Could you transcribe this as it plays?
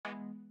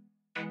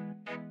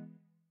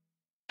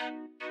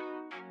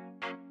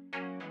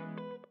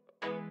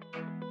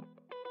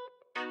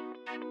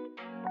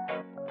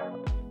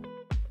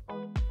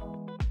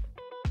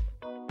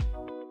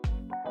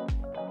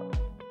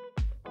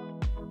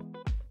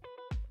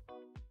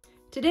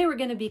Today we're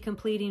going to be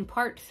completing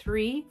part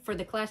 3 for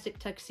the classic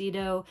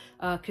tuxedo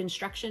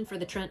construction for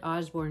the Trent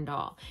Osborne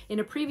doll. In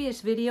a previous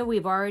video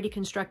we've already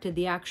constructed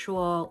the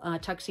actual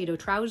tuxedo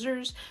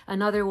trousers.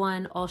 Another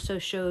one also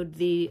showed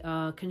the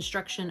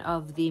construction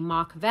of the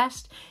mock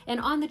vest, and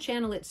on the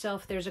channel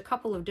itself there's a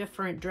couple of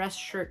different dress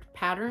shirt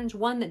patterns,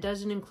 one that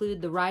doesn't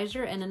include the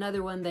riser and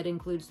another one that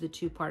includes the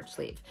 2-part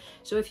sleeve.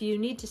 So if you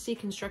need to see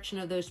construction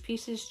of those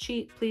pieces,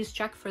 please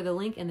check for the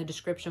link in the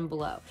description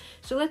below.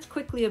 So let's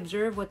quickly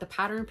observe what the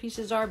pattern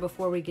pieces are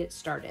before we get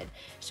started.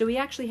 So we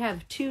actually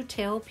have 2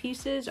 tail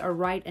pieces, our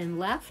right and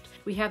left.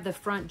 We have the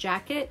front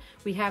jacket,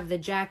 we have the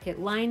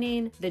jacket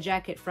lining, the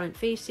jacket front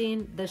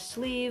facing, the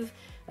sleeve,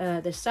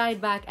 the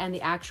side back, and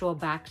the actual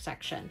back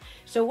section.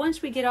 So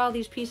once we get all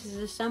these pieces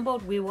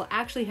assembled, we will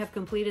actually have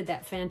completed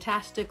that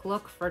fantastic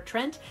look for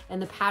Trent, and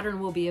the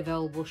pattern will be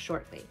available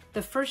shortly.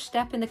 The first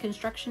step in the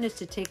construction is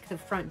to take the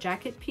front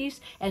jacket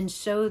piece and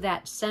sew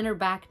that center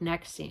back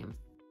neck seam.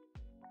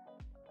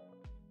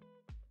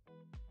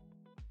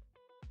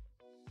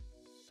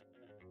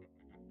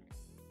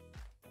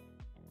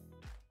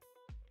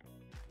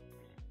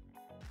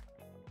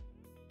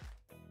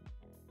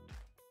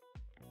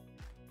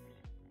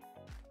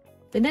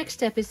 The next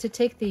step is to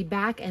take the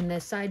back and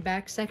the side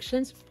back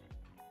sections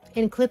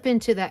and clip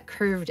into that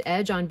curved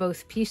edge on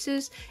both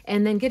pieces,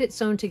 and then get it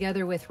sewn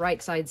together with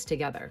right sides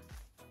together.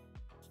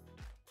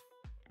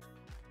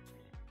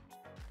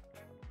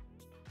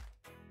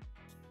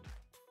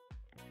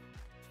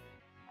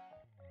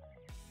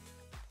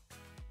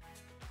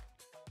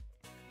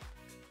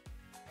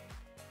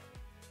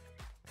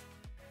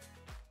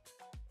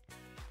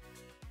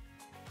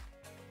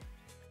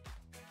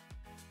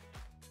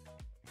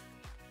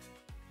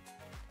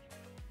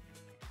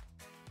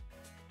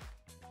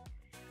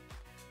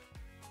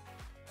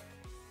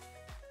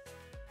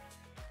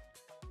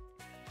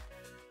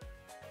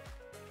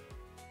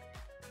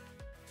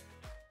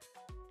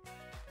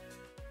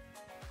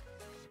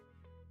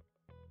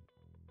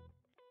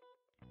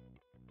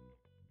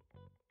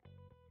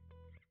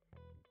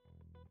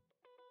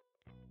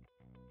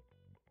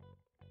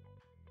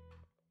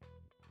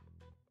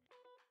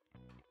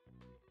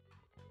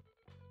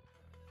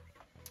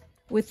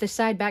 With the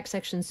side back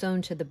section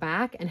sewn to the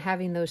back and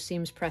having those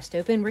seams pressed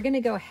open, we're going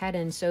to go ahead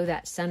and sew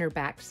that center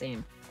back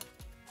seam.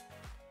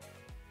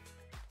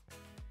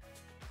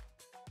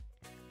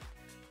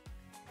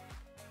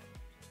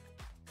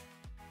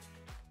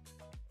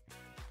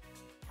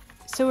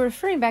 So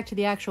referring back to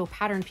the actual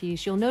pattern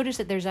piece, you'll notice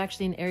that there's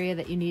actually an area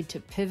that you need to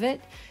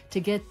pivot to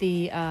get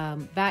the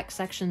back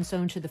section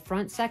sewn to the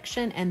front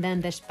section, and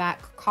then this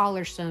back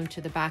collar sewn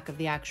to the back of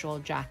the actual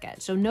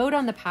jacket. So note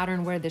on the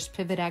pattern where this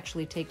pivot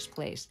actually takes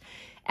place.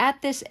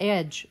 At this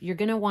edge, you're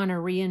going to want to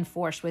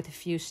reinforce with a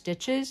few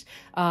stitches,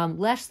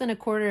 less than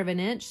 1/4 of an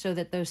inch, so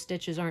that those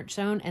stitches aren't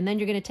sewn, and then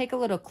you're going to take a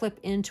little clip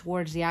in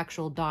towards the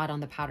actual dot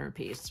on the pattern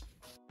piece.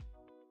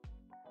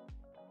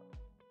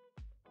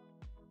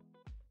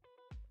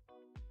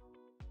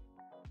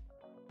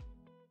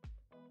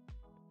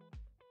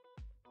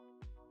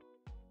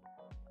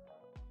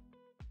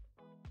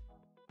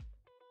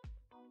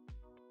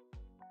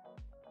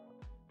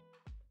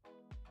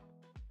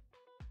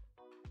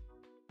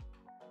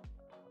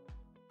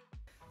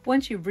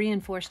 Once you've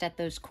reinforced at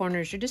those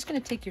corners, you're just going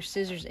to take your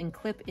scissors and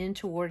clip in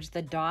towards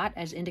the dot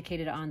as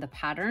indicated on the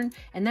pattern.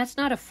 And that's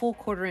not a full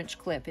 1/4 inch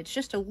clip, it's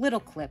just a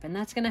little clip, and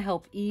that's going to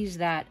help ease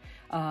that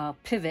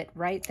pivot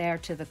right there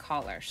to the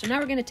collar. So now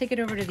we're going to take it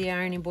over to the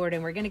ironing board,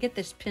 and we're going to get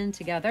this pinned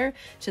together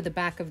to the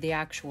back of the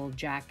actual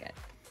jacket.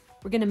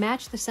 We're going to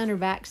match the center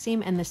back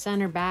seam and the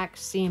center back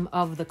seam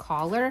of the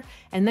collar,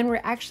 and then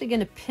we're actually going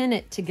to pin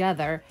it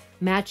together,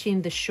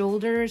 matching the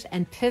shoulders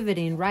and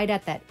pivoting right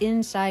at that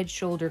inside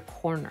shoulder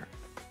corner.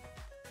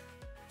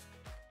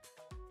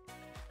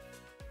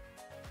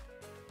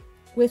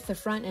 With the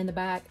front and the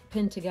back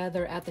pinned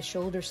together at the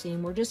shoulder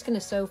seam, we're just going to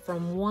sew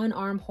from one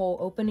armhole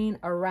opening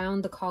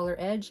around the collar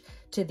edge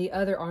to the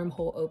other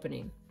armhole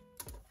opening.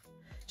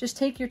 Just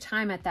take your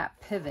time at that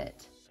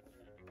pivot.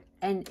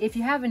 And if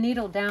you have a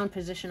needle down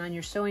position on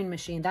your sewing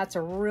machine, that's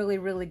a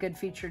really good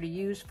feature to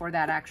use for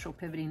that actual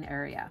pivoting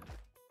area.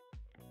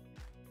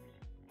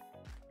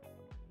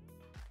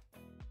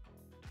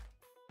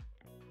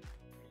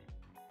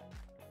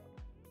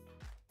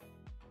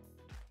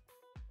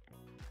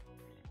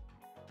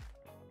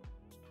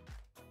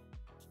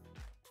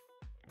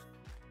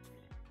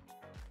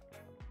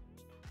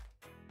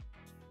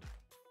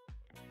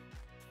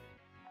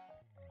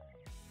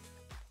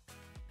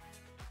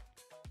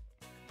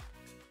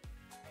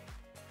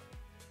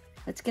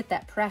 Let's get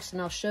that pressed,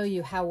 and I'll show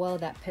you how well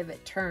that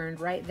pivot turned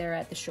right there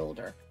at the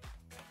shoulder.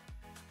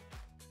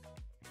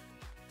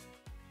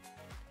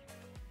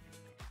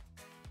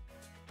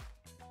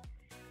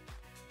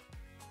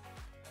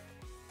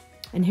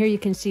 And here you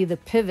can see the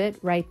pivot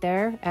right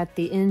there at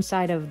the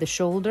inside of the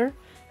shoulder.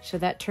 So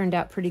that turned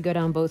out pretty good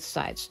on both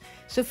sides.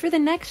 So for the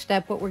next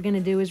step, what we're going to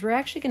do is we're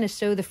actually going to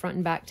sew the front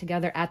and back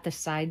together at the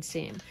side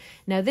seam.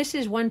 Now this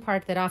is one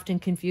part that often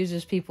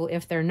confuses people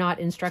if they're not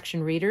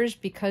instruction readers,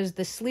 because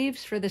the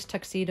sleeves for this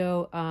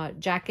tuxedo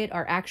jacket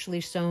are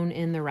actually sewn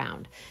in the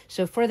round.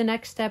 So for the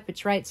next step,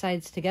 it's right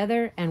sides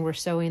together and we're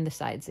sewing the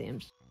side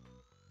seams.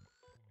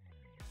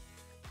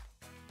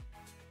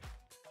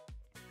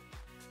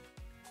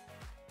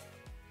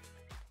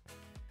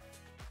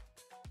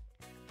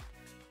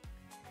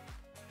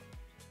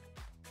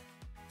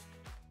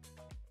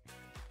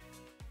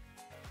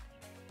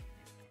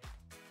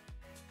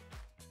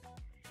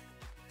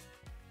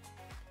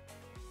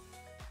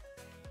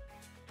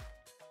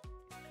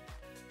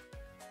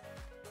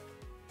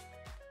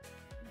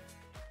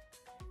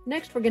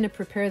 Next, we're going to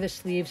prepare the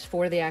sleeves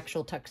for the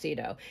actual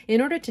tuxedo.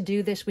 In order to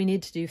do this, we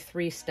need to do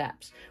 3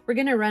 steps. We're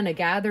going to run a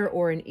gather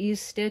or an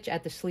ease stitch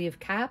at the sleeve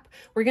cap.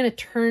 We're going to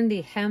turn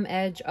the hem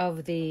edge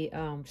of the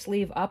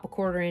sleeve up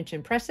 1/4 inch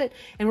and press it.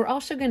 And we're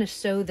also going to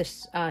sew the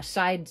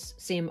side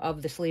seam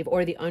of the sleeve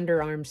or the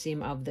underarm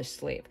seam of the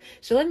sleeve.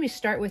 So let me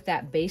start with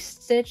that base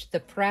stitch,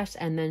 the press,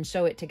 and then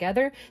sew it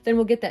together. Then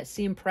we'll get that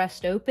seam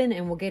pressed open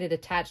and we'll get it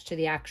attached to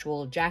the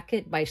actual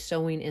jacket by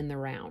sewing in the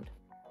round.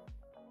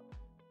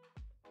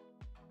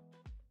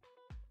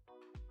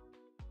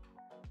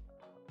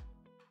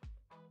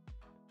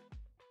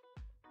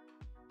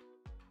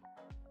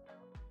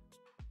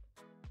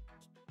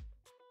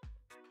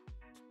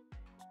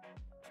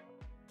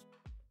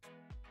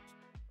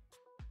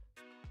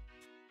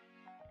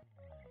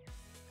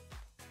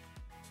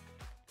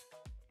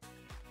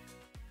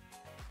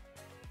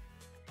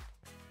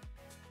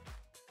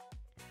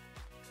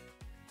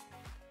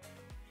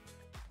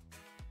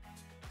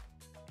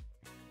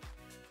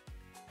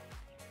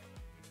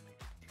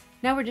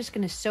 Now we're just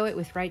going to sew it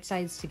with right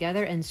sides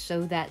together and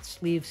sew that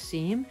sleeve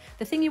seam.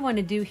 The thing you want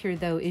to do here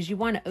though is you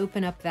want to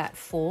open up that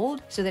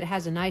fold so that it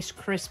has a nice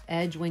crisp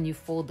edge when you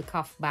fold the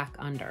cuff back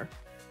under.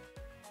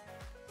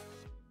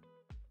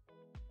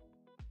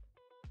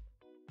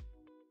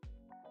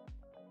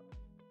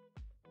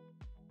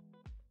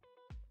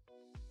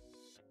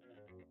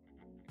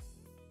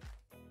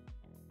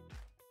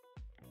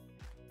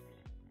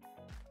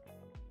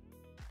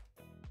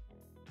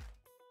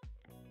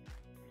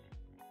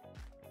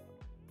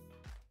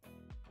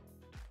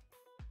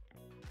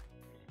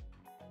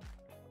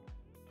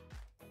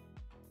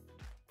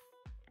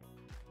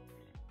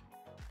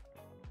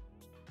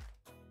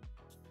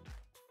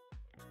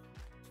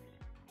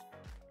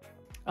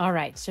 All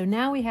right, so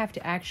now we have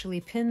to actually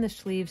pin the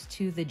sleeves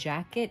to the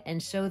jacket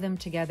and sew them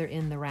together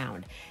in the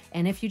round.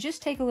 And if you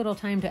just take a little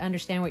time to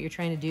understand what you're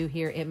trying to do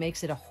here, it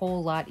makes it a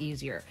whole lot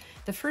easier.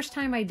 The first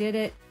time I did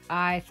it,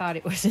 I thought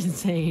it was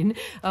insane,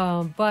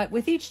 but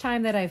with each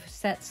time that I've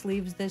set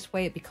sleeves this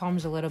way, it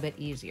becomes a little bit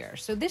easier.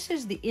 So this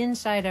is the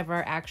inside of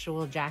our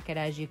actual jacket,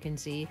 as you can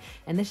see,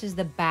 and this is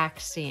the back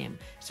seam.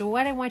 So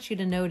what I want you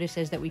to notice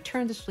is that we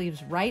turn the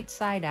sleeves right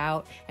side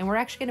out, and we're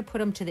actually going to put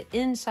them to the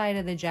inside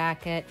of the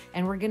jacket,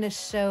 and we're going to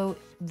sew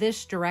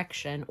this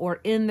direction or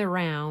in the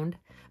round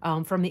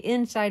from the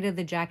inside of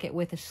the jacket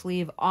with a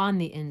sleeve on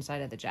the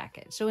inside of the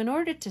jacket. So in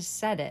order to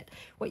set it,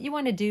 what you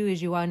want to do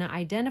is you want to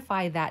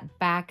identify that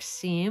back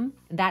seam.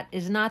 That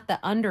is not the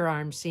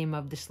underarm seam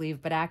of the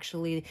sleeve, but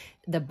actually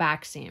the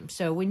back seam.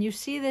 So when you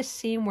see this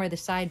seam where the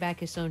side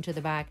back is sewn to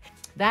the back,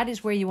 that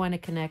is where you want to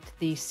connect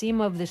the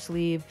seam of the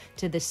sleeve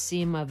to the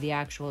seam of the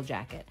actual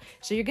jacket.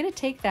 So you're going to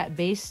take that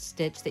base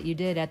stitch that you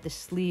did at the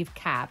sleeve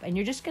cap and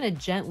you're just going to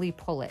gently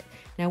pull it.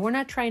 Now we're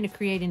not trying to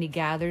create any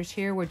gathers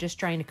here, we're just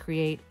trying to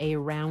create a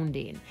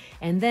rounding.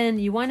 And then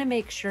you want to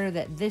make sure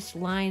that this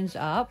lines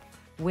up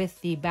with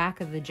the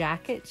back of the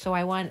jacket. So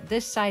I want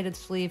this side of the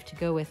sleeve to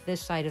go with this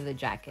side of the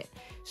jacket.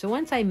 So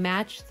once I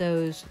match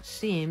those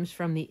seams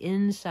from the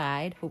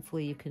inside,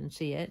 hopefully you can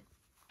see it.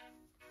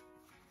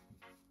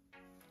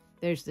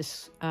 There's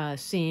this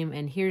seam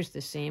and here's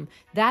the seam.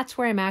 That's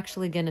where I'm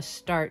actually going to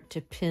start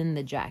to pin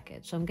the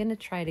jacket. So I'm going to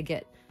try to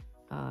get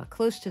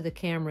close to the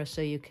camera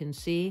so you can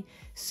see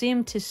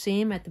seam to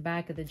seam at the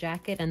back of the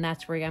jacket, and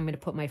that's where I'm going to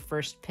put my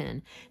first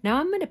pin. Now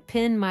I'm going to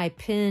pin my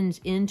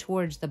pins in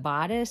towards the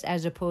bodice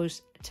as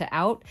opposed to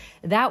out.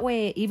 That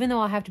way, even though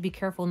I'll have to be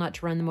careful not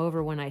to run them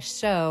over when I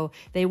sew,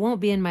 they won't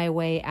be in my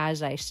way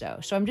as I sew.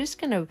 So I'm just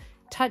going to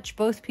touch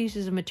both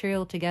pieces of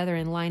material together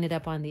and line it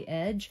up on the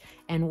edge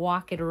and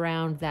walk it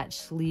around that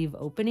sleeve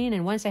opening.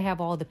 And once I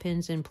have all the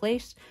pins in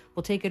place,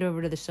 we'll take it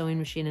over to the sewing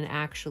machine and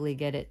actually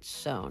get it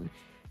sewn.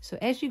 So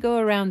as you go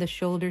around the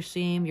shoulder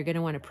seam, you're going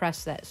to want to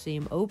press that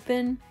seam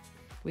open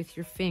with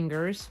your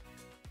fingers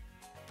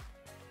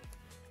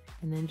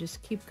and then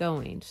just keep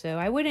going. So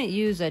I wouldn't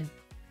use a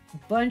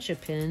bunch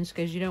of pins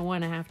because you don't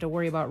want to have to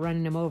worry about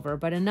running them over,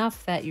 but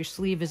enough that your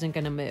sleeve isn't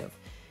going to move.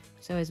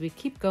 So as we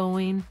keep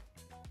going,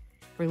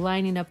 we're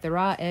lining up the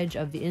raw edge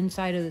of the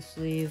inside of the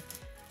sleeve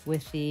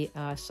with the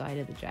side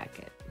of the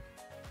jacket.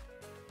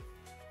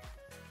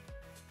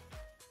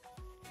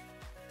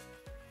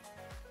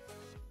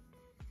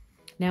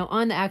 Now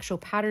on the actual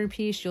pattern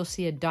piece, you'll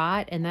see a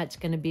dot, and that's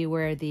going to be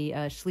where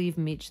the sleeve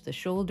meets the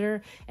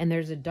shoulder. And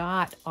there's a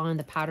dot on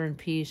the pattern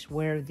piece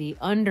where the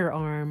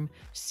underarm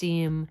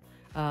seam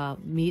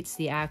meets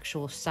the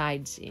actual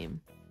side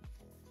seam.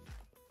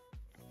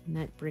 And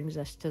that brings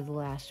us to the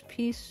last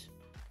piece.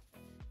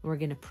 We're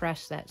going to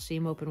press that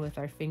seam open with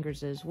our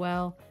fingers as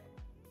well.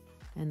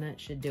 And that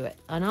should do it.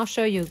 And I'll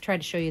show you, try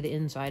to show you the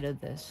inside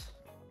of this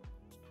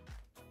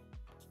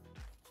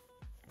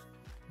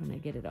when I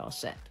get it all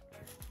set.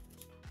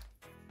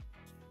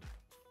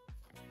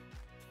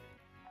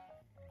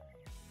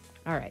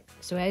 All right,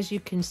 so as you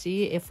can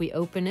see, if we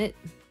open it,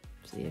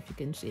 see if you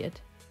can see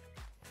it,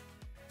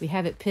 we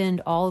have it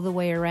pinned all the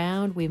way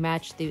around. We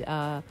match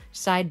the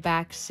side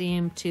back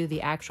seam to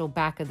the actual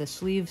back of the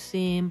sleeve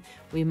seam.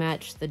 We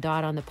match the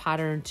dot on the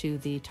pattern to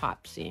the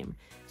top seam.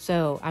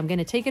 So I'm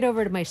gonna take it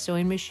over to my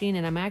sewing machine,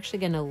 and I'm actually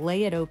gonna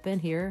lay it open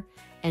here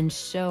and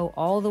sew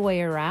all the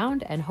way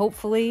around, and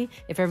hopefully,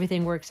 if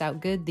everything works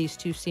out good, these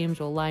two seams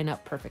will line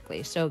up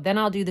perfectly. So then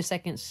I'll do the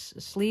second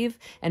sleeve,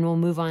 and we'll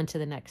move on to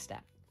the next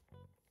step.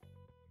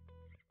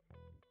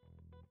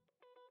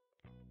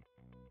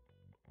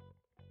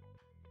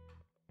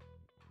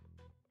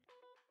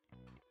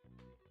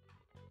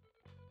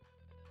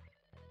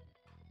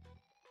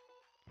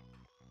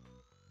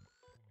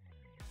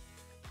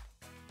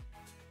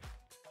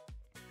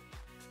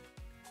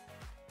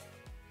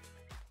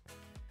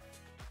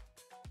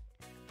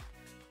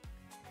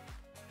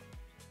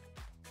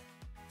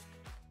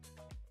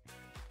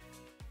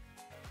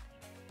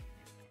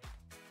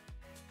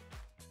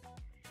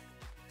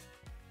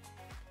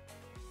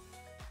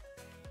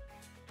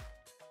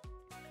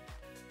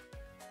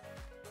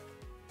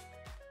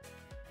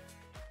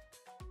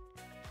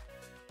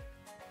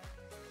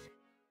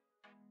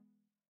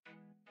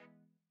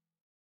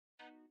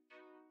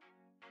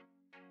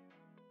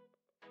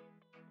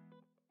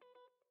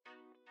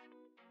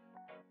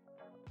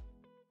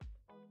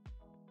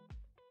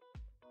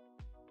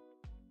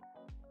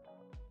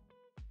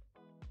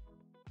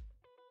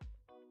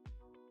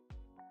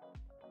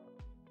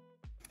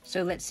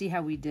 So let's see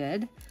how we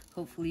did.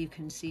 Hopefully you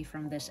can see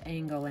from this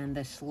angle and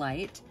this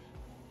light.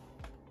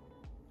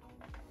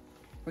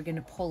 We're going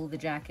to pull the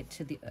jacket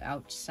to the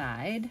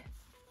outside.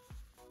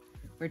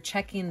 We're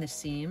checking the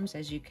seams,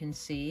 as you can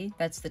see.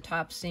 That's the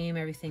top seam,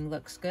 everything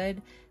looks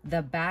good.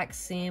 The back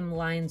seam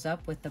lines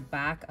up with the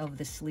back of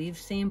the sleeve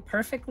seam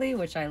perfectly,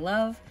 which I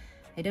love.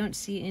 I don't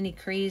see any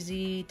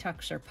crazy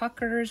tucks or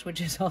puckers,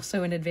 which is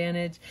also an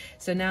advantage.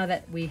 So now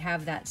that we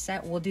have that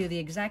set, we'll do the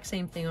exact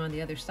same thing on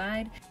the other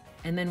side,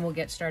 and then we'll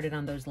get started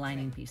on those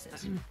lining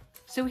pieces.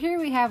 So here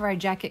we have our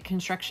jacket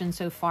construction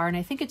so far, and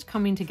I think it's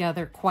coming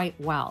together quite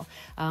well.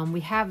 We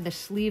have the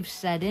sleeves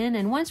set in,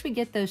 and once we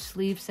get those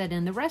sleeves set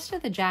in, the rest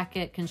of the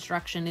jacket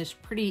construction is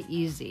pretty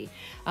easy.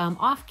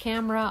 Off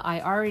camera,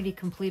 I already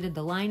completed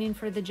the lining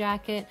for the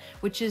jacket,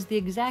 which is the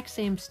exact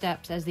same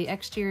steps as the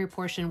exterior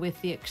portion, with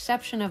the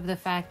exception of the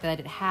fact that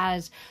it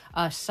has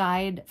a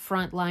side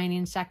front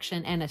lining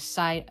section and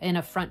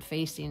a front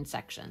facing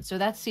section. So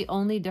that's the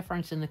only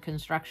difference in the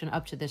construction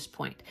up to this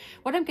point.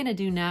 What I'm going to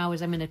do now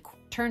is I'm going to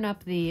turn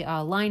up the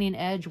lining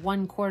edge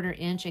 1/4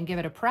 inch and give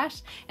it a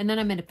press, and then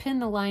I'm going to pin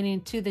the lining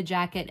to the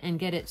jacket and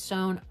get it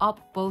sewn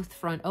up both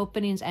front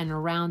openings and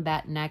around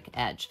that neck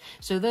edge.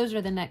 So those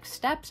are the next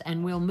steps,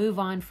 and we'll move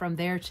on from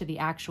there to the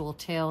actual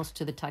tails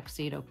to the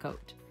tuxedo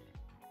coat.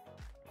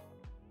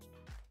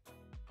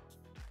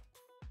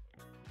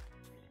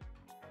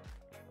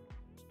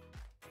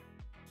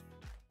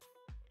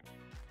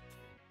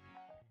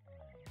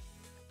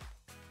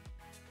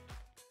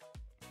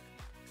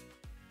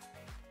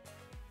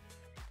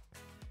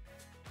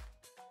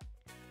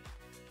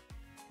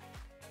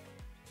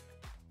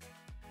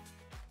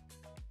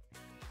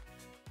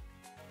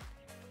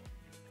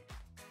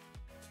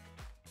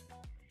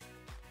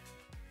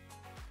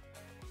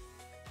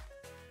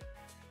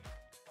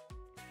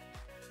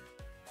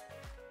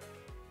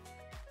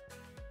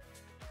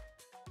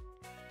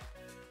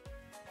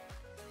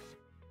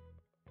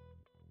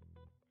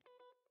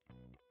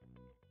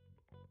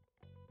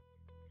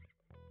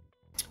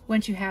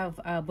 Once you have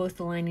both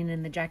the lining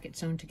and the jacket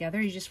sewn together,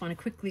 you just want to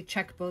quickly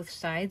check both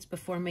sides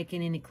before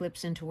making any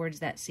clips in towards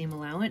that seam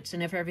allowance.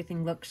 And if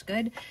everything looks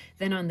good,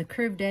 then on the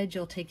curved edge,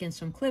 you'll take in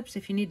some clips.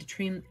 If you need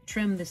to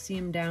trim the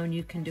seam down,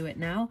 you can do it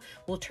now.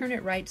 We'll turn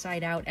it right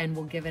side out and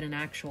we'll give it an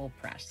actual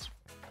press.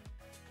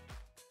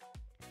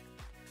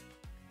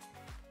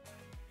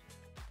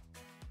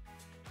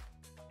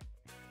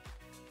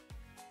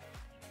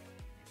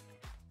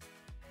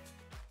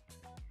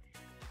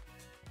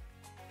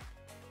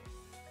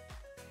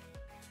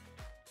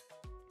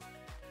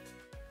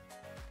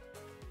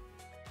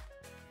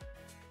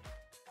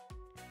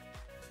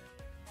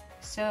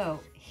 So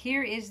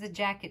Here is the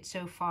jacket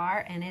so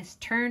far, and it's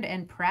turned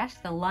and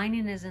pressed. The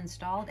lining is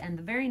installed, and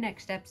the very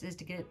next steps is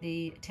to get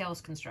the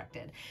tails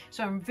constructed.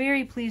 So I'm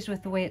very pleased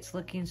with the way it's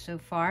looking so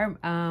far.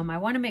 I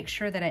want to make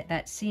sure that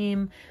that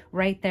seam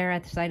right there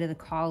at the side of the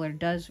collar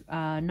does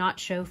not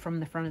show from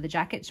the front of the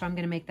jacket, so I'm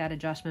going to make that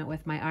adjustment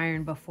with my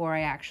iron before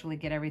I actually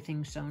get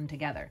everything sewn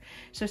together.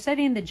 So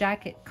setting the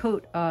jacket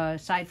coat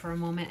aside for a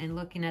moment and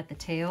looking at the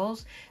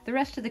tails, the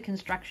rest of the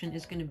construction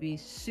is going to be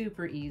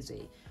super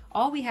easy.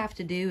 All we have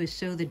to do is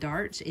sew the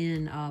darts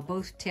in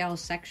both tail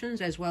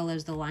sections as well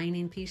as the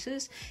lining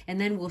pieces,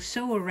 and then we'll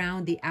sew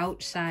around the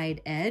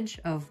outside edge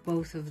of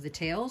both of the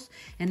tails,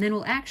 and then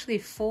we'll actually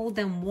fold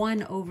them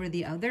one over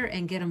the other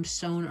and get them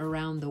sewn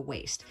around the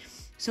waist.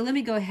 So let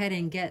me go ahead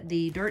and get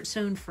the dart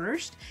sewn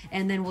first,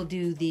 and then we'll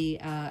do the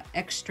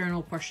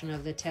external portion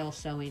of the tail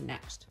sewing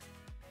next.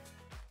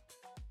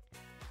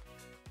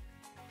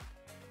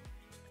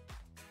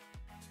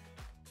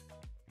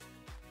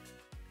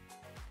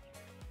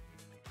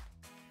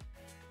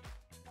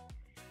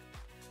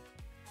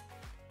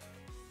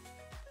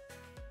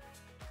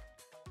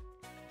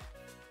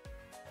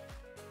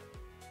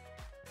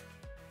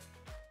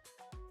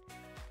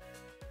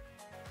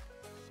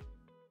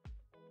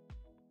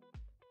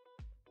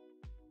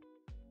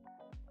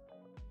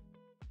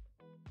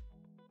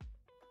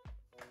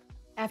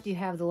 After you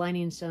have the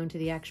lining sewn to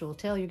the actual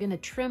tail, you're going to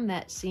trim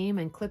that seam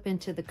and clip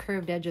into the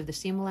curved edge of the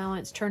seam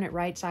allowance, turn it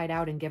right side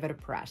out, and give it a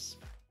press.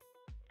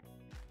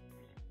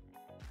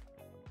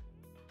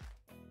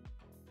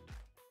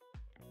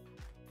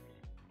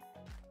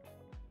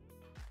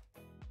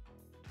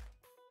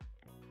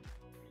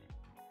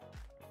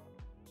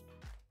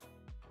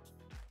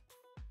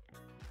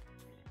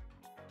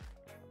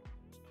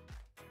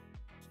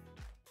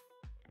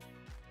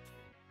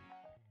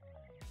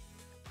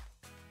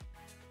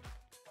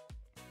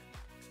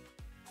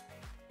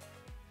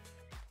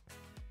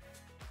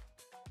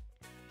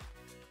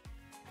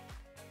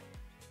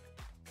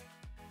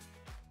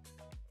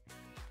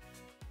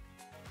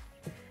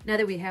 Now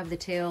that we have the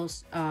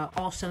tails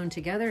all sewn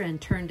together and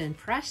turned and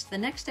pressed, the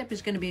next step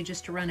is going to be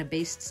just to run a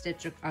baste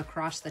stitch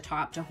across the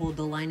top to hold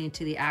the lining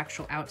to the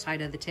actual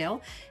outside of the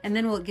tail. And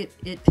then we'll get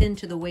it pinned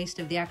to the waist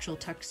of the actual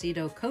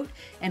tuxedo coat,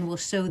 and we'll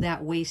sew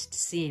that waist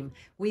seam.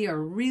 We are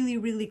really,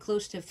 really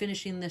close to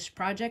finishing this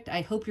project.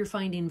 I hope you're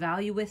finding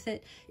value with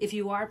it. If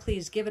you are,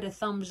 please give it a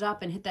thumbs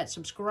up and hit that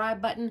subscribe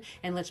button,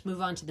 and let's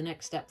move on to the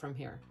next step from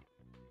here.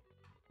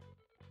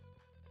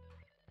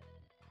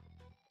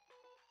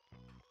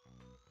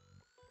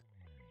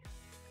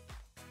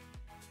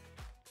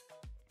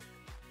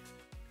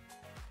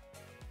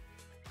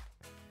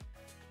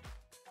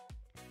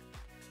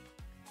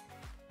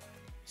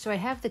 So I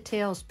have the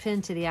tails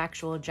pinned to the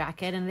actual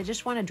jacket, and I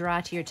just want to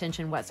draw to your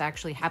attention what's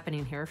actually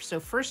happening here. So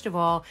first of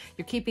all,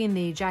 you're keeping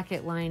the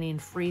jacket lining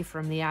free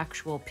from the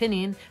actual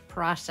pinning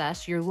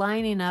process. You're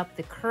lining up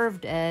the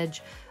curved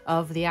edge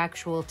of the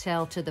actual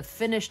tail to the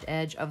finished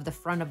edge of the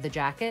front of the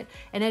jacket.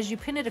 And as you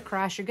pin it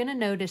across, you're going to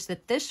notice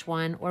that this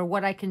one, or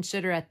what I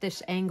consider at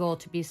this angle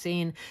to be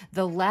seen,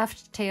 the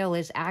left tail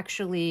is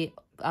actually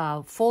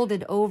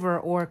folded over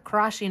or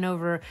crossing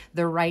over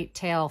the right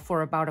tail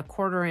for about a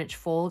 1/4 inch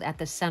fold at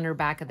the center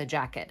back of the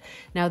jacket.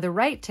 Now the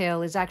right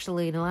tail is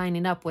actually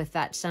lining up with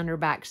that center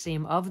back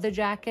seam of the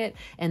jacket,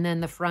 and then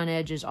the front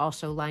edge is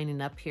also lining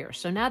up here.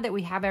 So now that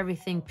we have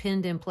everything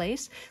pinned in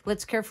place,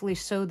 let's carefully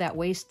sew that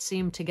waist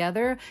seam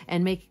together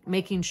and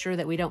making sure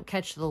that we don't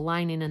catch the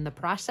lining in the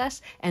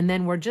process, and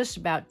then we're just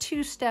about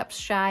 2 steps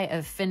shy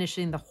of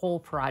finishing the whole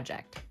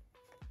project.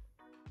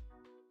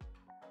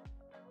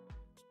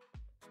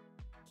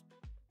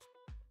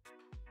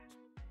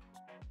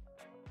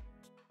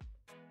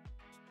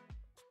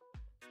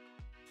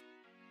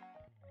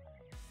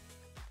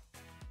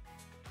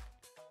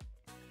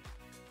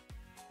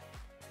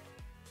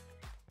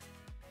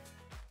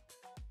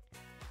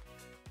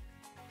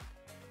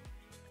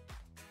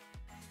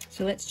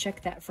 So let's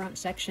check that front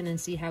section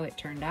and see how it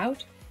turned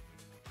out.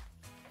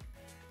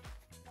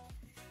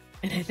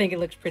 And I think it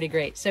looks pretty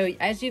great. So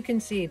as you can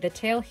see, the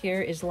tail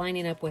here is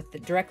lining up with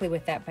directly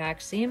with that back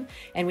seam,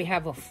 and we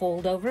have a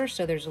fold over,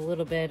 so there's a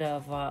little bit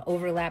of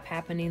overlap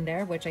happening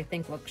there, which I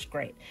think looks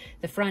great.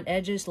 The front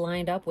edge is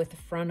lined up with the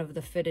front of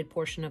the fitted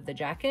portion of the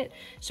jacket.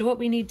 So what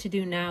we need to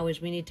do now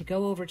is we need to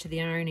go over to the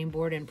ironing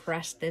board and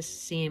press this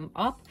seam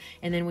up,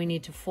 and then we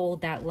need to fold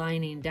that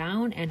lining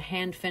down and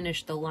hand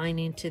finish the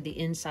lining to the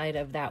inside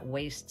of that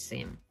waist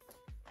seam.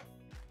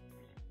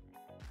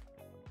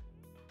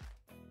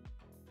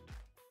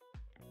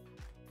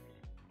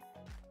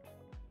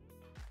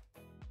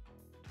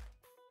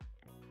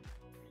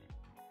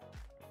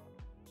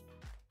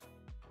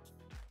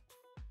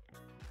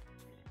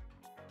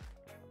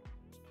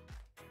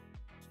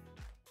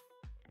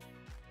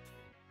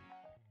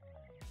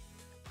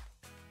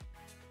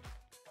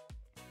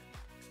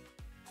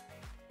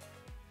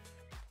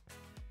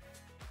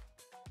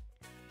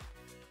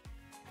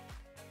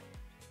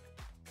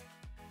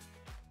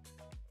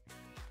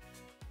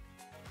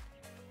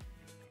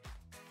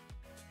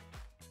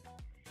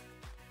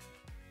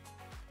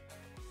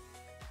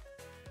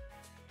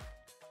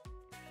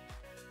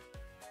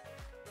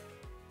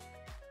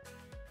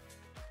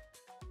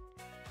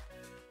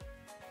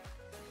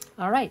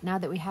 All right, now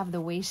that we have the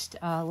waist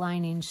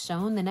lining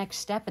sewn, the next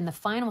step and the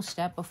final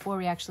step before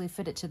we actually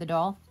fit it to the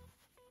doll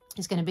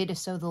is going to be to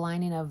sew the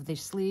lining of the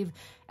sleeve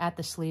at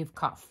the sleeve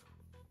cuff.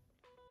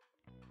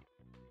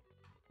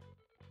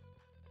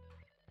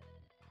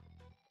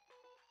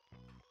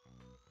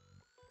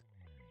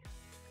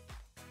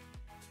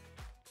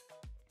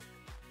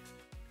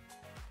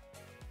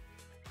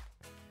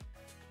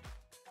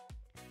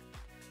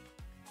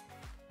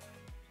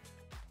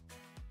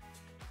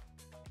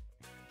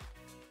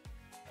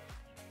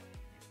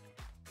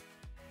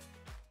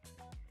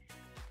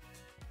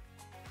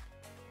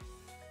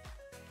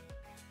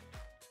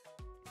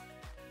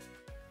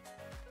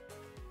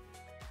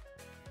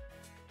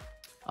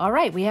 All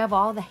right, we have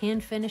all the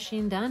hand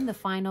finishing done, the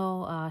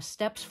final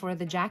steps for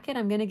the jacket.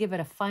 I'm going to give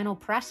it a final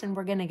press, and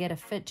we're going to get a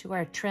fit to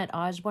our Trent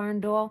Osborne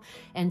doll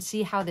and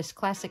see how this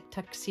classic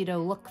tuxedo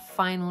look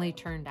finally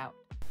turned out.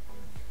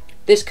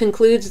 This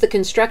concludes the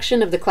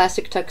construction of the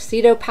classic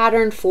tuxedo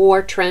pattern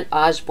for Trent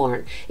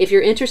Osborne. If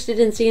you're interested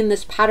in seeing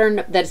this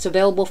pattern that's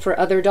available for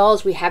other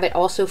dolls, we have it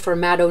also for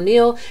Matt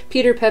O'Neill,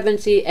 Peter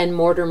Pevensey, and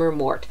Mortimer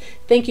Mort.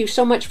 Thank you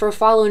so much for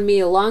following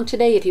me along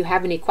today. If you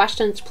have any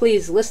questions,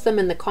 please list them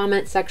in the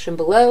comment section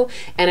below,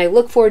 and I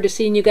look forward to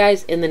seeing you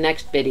guys in the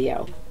next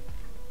video.